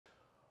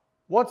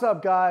What's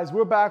up, guys?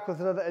 We're back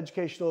with another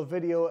educational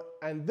video,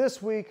 and this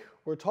week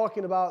we're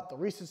talking about the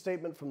recent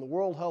statement from the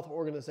World Health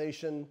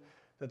Organization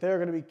that they're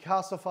going to be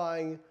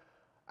classifying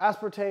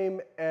aspartame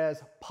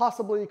as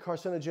possibly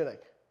carcinogenic.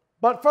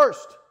 But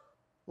first,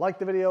 like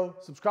the video,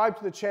 subscribe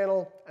to the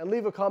channel, and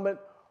leave a comment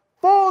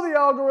for the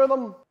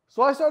algorithm.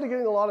 So I started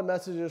getting a lot of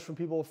messages from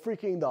people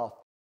freaking the f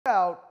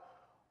out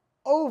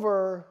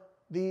over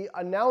the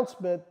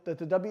announcement that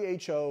the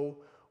WHO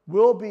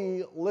will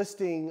be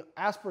listing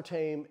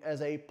aspartame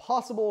as a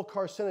possible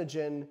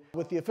carcinogen,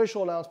 with the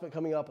official announcement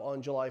coming up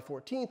on July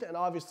 14th. And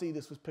obviously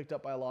this was picked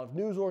up by a lot of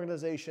news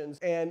organizations,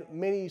 and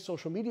many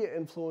social media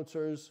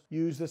influencers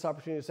use this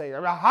opportunity to say,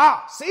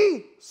 aha,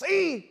 see,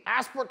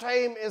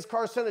 aspartame is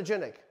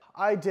carcinogenic.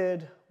 I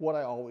did what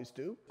I always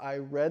do. I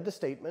read the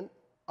statement,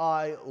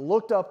 I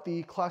looked up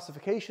the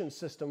classification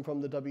system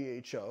from the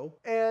WHO,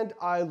 and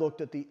I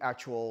looked at the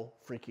actual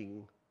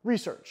freaking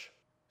research.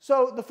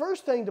 So the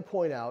first thing to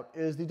point out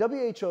is the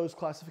WHO's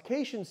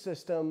classification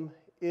system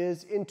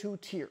is in two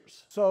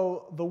tiers.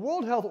 So the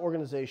World Health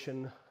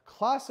Organization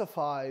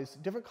classifies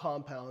different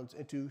compounds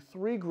into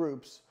three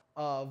groups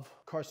of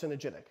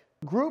carcinogenic.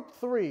 Group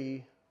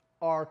 3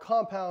 are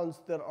compounds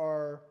that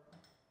are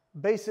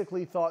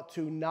basically thought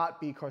to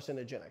not be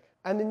carcinogenic.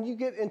 And then you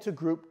get into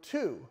Group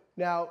 2.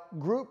 Now,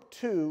 Group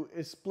 2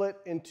 is split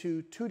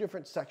into two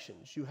different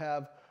sections. You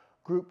have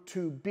Group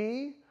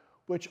 2B,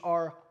 which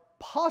are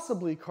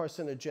possibly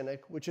carcinogenic,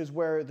 which is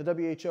where the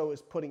WHO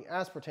is putting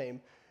aspartame.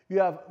 You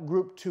have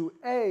Group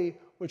 2A,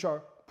 which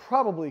are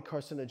probably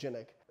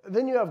carcinogenic.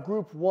 Then you have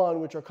Group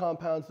 1, which are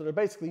compounds that are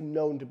basically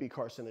known to be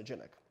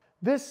carcinogenic.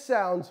 This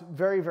sounds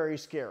very, very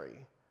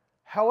scary.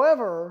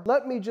 However,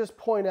 let me just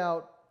point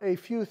out a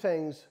few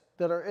things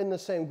that are in the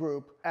same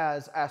group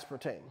as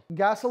aspartame.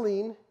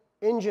 Gasoline,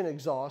 engine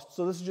exhaust,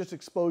 so this is just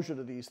exposure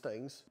to these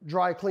things,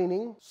 dry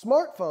cleaning,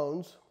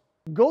 smartphones,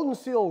 golden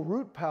seal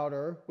root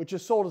powder, which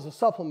is sold as a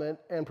supplement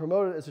and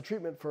promoted as a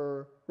treatment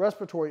for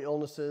respiratory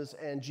illnesses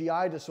and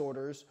GI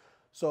disorders.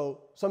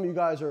 So some of you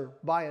guys are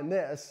buying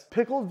this.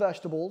 Pickled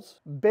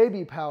vegetables,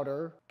 baby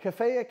powder,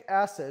 caffeic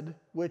acid,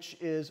 which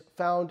is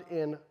found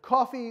in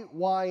coffee,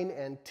 wine,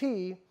 and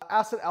tea,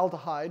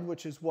 acetaldehyde,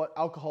 which is what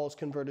alcohol is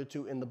converted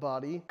to in the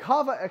body,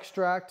 kava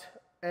extract,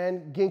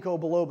 and ginkgo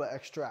biloba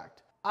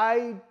extract.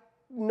 I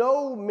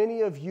know many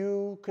of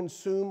you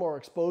consume or are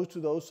exposed to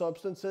those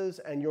substances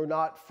and you're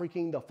not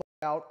freaking the f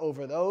out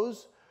over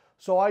those.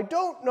 So I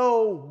don't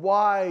know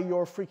why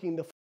you're freaking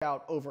the f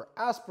out over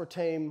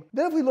aspartame.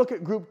 Then if we look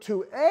at Group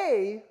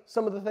 2A,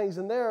 some of the things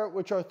in there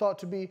which are thought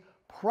to be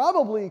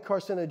probably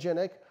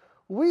carcinogenic,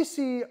 we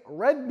see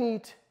red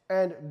meat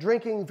and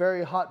drinking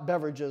very hot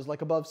beverages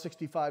like above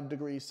 65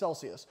 degrees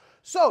Celsius.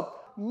 So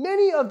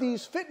many of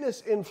these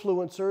fitness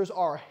influencers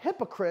are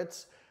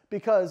hypocrites,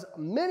 because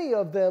many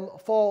of them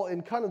fall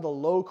in kind of the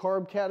low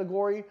carb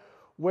category,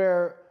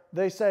 where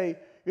they say,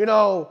 you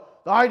know,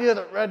 the idea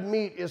that red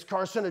meat is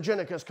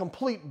carcinogenic is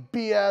complete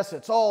BS,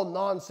 it's all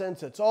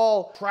nonsense, it's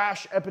all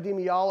trash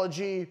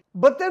epidemiology.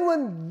 But then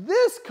when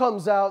this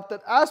comes out,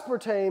 that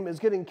aspartame is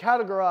getting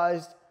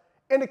categorized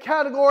in a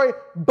category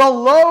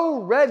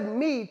below red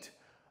meat,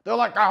 they're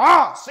like,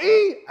 aha,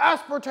 see,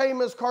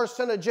 aspartame is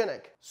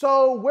carcinogenic.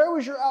 So where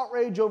was your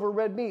outrage over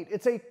red meat?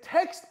 It's a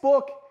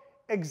textbook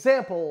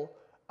example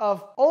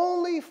of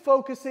only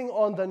focusing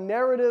on the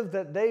narrative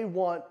that they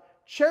want,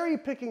 cherry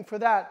picking for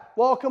that,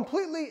 while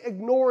completely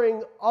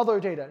ignoring other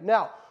data.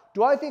 Now,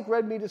 do I think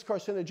red meat is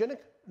carcinogenic?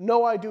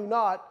 No, I do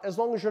not, as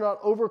long as you're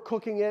not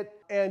overcooking it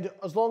and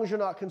as long as you're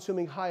not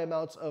consuming high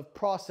amounts of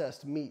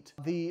processed meat.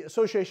 The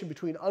association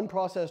between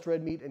unprocessed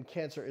red meat and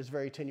cancer is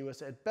very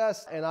tenuous at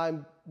best, and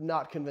I'm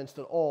not convinced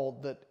at all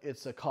that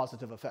it's a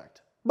causative effect.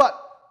 But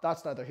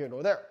that's neither here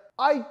nor there.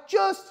 I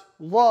just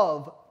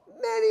love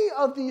many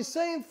of these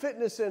same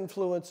fitness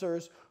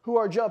influencers who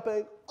are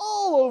jumping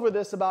all over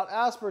this about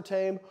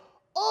aspartame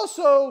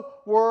also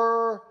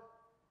were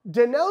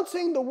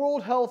denouncing the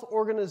World Health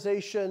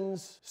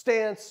Organization's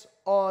stance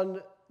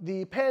on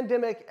the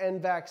pandemic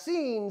and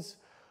vaccines.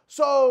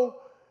 So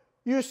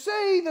you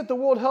say that the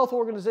World Health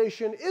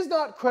Organization is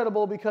not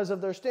credible because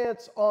of their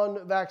stance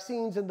on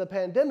vaccines and the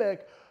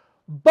pandemic,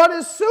 but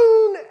as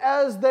soon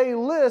as they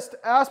list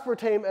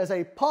aspartame as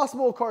a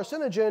possible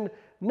carcinogen,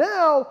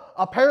 now,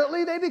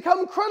 apparently they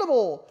become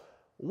credible.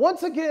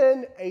 Once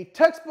again, a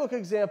textbook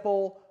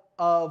example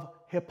of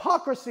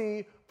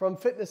hypocrisy from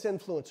fitness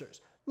influencers.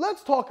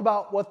 Let's talk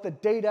about what the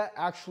data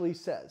actually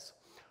says.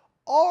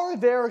 Are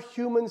there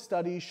human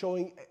studies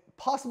showing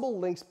possible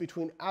links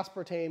between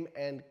aspartame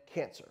and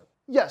cancer?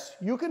 Yes,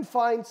 you can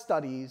find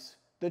studies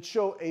that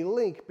show a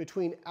link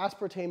between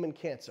aspartame and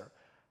cancer.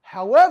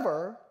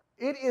 However,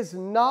 it is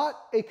not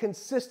a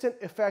consistent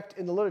effect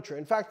in the literature.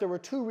 In fact, there were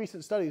two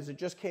recent studies that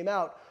just came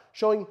out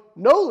showing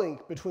no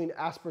link between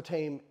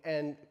aspartame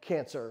and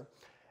cancer.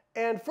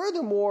 And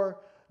furthermore,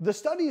 the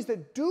studies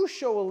that do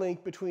show a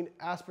link between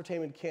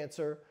aspartame and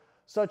cancer,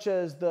 such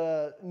as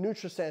the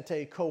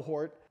Nutrisante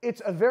cohort,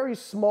 it's a very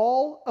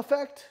small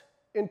effect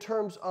in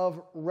terms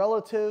of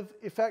relative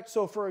effect.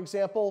 So for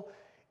example,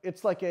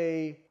 it's like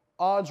a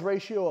odds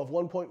ratio of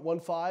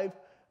 1.15,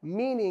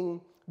 meaning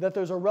that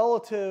there's a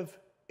relative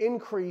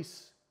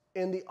increase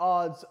in the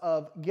odds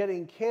of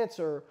getting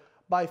cancer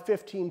by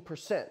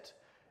 15%.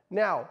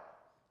 Now,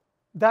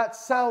 that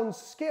sounds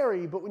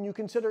scary, but when you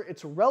consider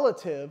it's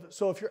relative,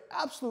 so if your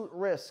absolute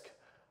risk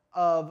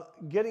of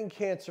getting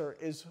cancer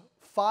is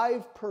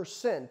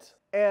 5%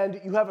 and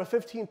you have a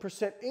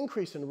 15%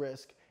 increase in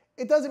risk,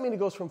 it doesn't mean it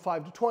goes from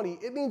 5 to 20.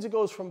 It means it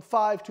goes from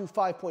 5 to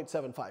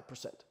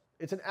 5.75%.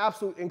 It's an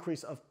absolute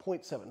increase of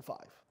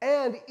 0.75.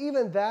 And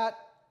even that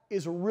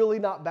is really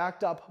not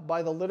backed up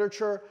by the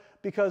literature,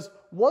 because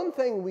one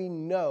thing we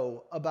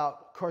know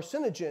about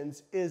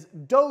carcinogens is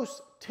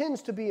dose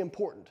tends to be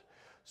important.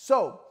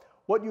 So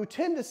what you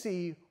tend to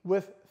see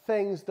with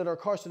things that are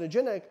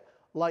carcinogenic,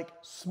 like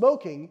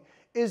smoking,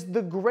 is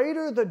the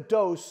greater the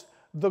dose,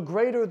 the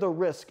greater the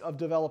risk of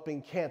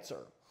developing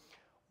cancer.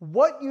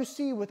 What you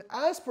see with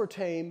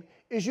aspartame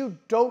is you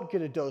don't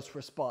get a dose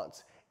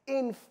response.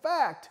 In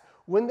fact,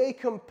 when they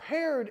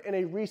compared in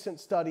a recent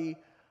study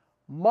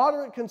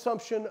moderate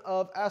consumption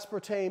of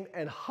aspartame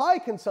and high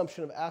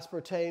consumption of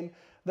aspartame,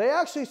 they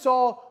actually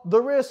saw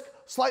the risk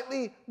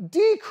slightly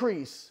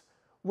decrease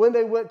when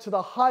they went to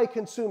the high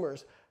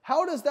consumers.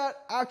 How does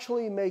that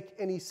actually make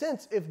any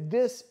sense if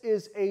this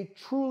is a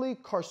truly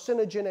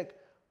carcinogenic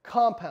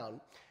compound?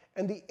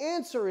 And the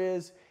answer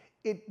is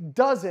it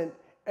doesn't,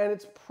 and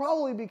it's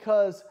probably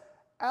because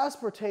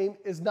aspartame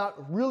is not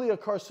really a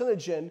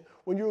carcinogen.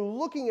 When you're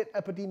looking at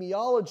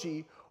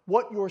epidemiology,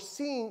 what you're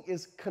seeing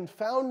is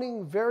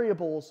confounding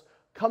variables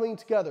coming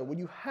together. When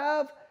you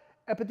have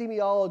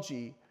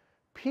epidemiology,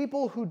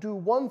 people who do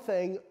one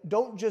thing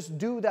don't just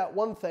do that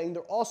one thing,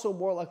 they're also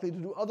more likely to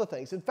do other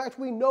things. In fact,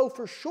 we know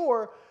for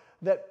sure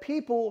that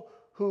people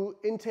who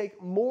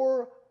intake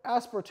more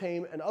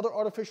aspartame and other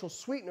artificial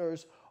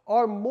sweeteners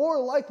are more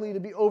likely to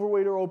be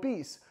overweight or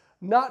obese.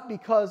 Not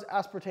because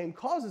aspartame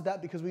causes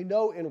that, because we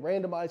know in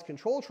randomized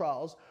control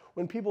trials,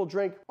 when people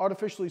drink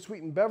artificially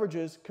sweetened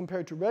beverages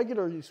compared to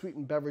regularly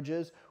sweetened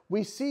beverages,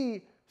 we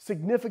see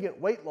significant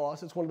weight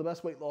loss. It's one of the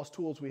best weight loss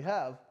tools we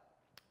have.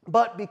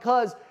 But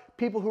because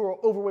people who are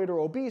overweight or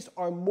obese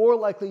are more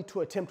likely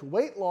to attempt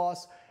weight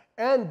loss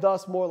and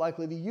thus more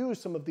likely to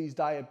use some of these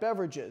diet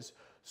beverages.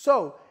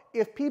 So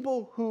if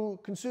people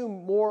who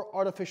consume more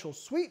artificial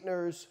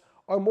sweeteners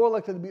are more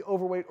likely to be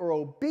overweight or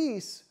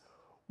obese,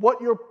 what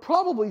you're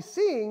probably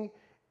seeing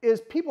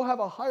is people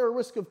have a higher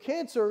risk of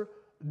cancer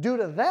due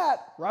to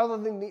that rather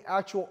than the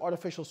actual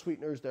artificial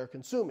sweeteners they're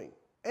consuming.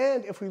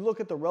 And if we look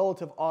at the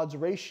relative odds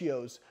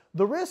ratios,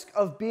 the risk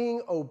of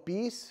being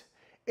obese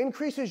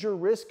increases your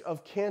risk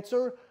of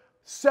cancer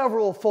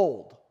several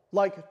fold,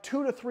 like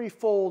 2 to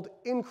 3-fold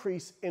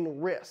increase in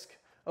risk.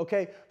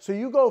 Okay, so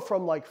you go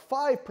from like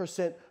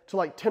 5% to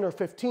like 10 or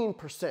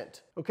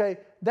 15%. Okay,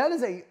 that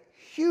is a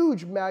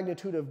huge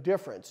magnitude of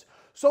difference.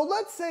 So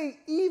let's say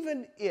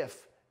even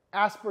if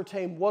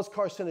aspartame was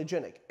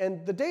carcinogenic,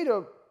 and the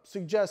data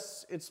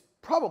suggests it's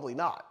probably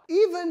not,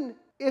 even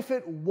if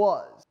it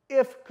was,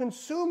 if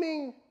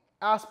consuming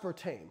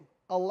aspartame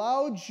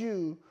allowed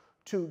you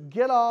to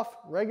get off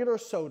regular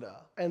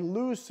soda and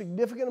lose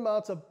significant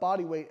amounts of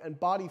body weight and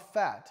body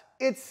fat,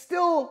 it's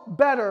still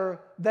better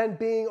than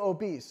being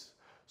obese.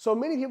 So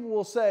many people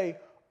will say,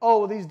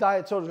 oh, these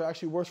diet sodas are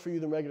actually worse for you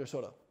than regular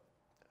soda.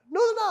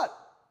 No, they're not.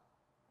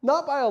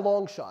 Not by a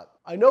long shot.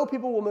 I know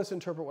people will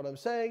misinterpret what I'm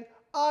saying.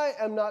 I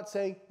am not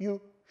saying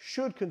you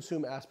should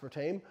consume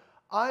aspartame.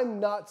 I'm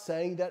not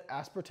saying that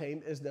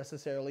aspartame is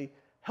necessarily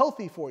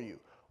healthy for you.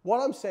 What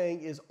I'm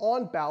saying is,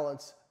 on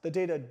balance, the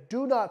data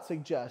do not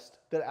suggest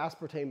that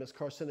aspartame is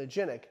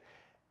carcinogenic.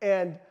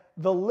 And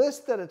the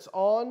list that it's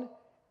on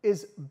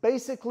is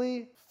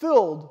basically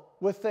filled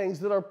with things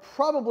that are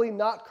probably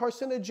not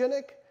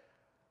carcinogenic,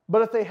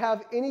 but if they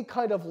have any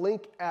kind of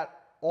link at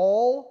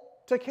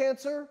all to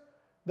cancer,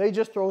 they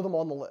just throw them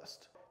on the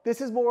list. This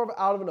is more of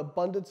out of an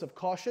abundance of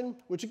caution,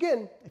 which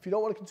again, if you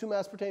don't want to consume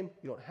aspartame,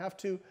 you don't have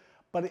to,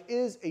 but it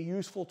is a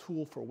useful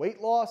tool for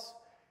weight loss.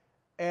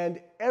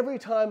 And every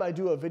time I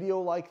do a video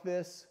like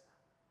this,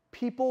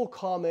 people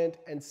comment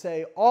and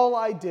say, all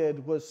I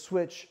did was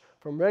switch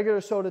from regular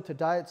soda to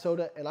diet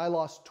soda and I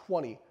lost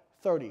 20,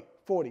 30,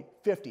 40,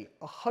 50,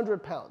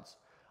 100 pounds.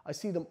 I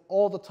see them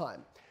all the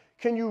time.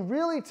 Can you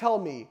really tell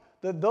me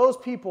that those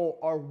people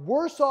are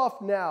worse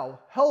off now,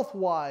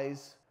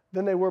 health-wise,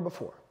 than they were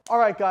before? All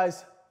right,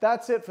 guys,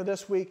 that's it for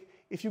this week.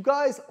 If you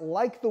guys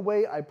like the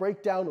way I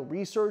break down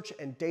research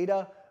and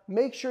data,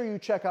 make sure you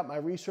check out my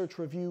research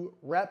review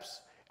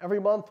reps. Every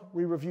month,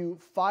 we review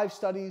 5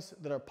 studies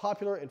that are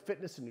popular in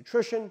fitness and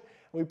nutrition, and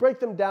we break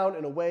them down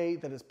in a way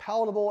that is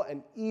palatable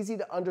and easy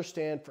to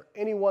understand for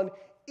anyone,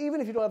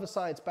 even if you don't have a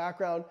science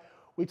background.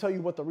 We tell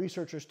you what the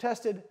researchers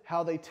tested,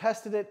 how they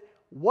tested it,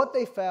 what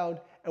they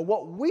found, and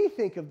what we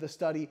think of the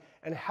study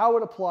and how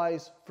it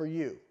applies for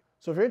you.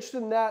 So if you're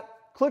interested in that,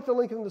 click the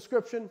link in the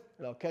description,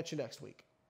 and I'll catch you next week.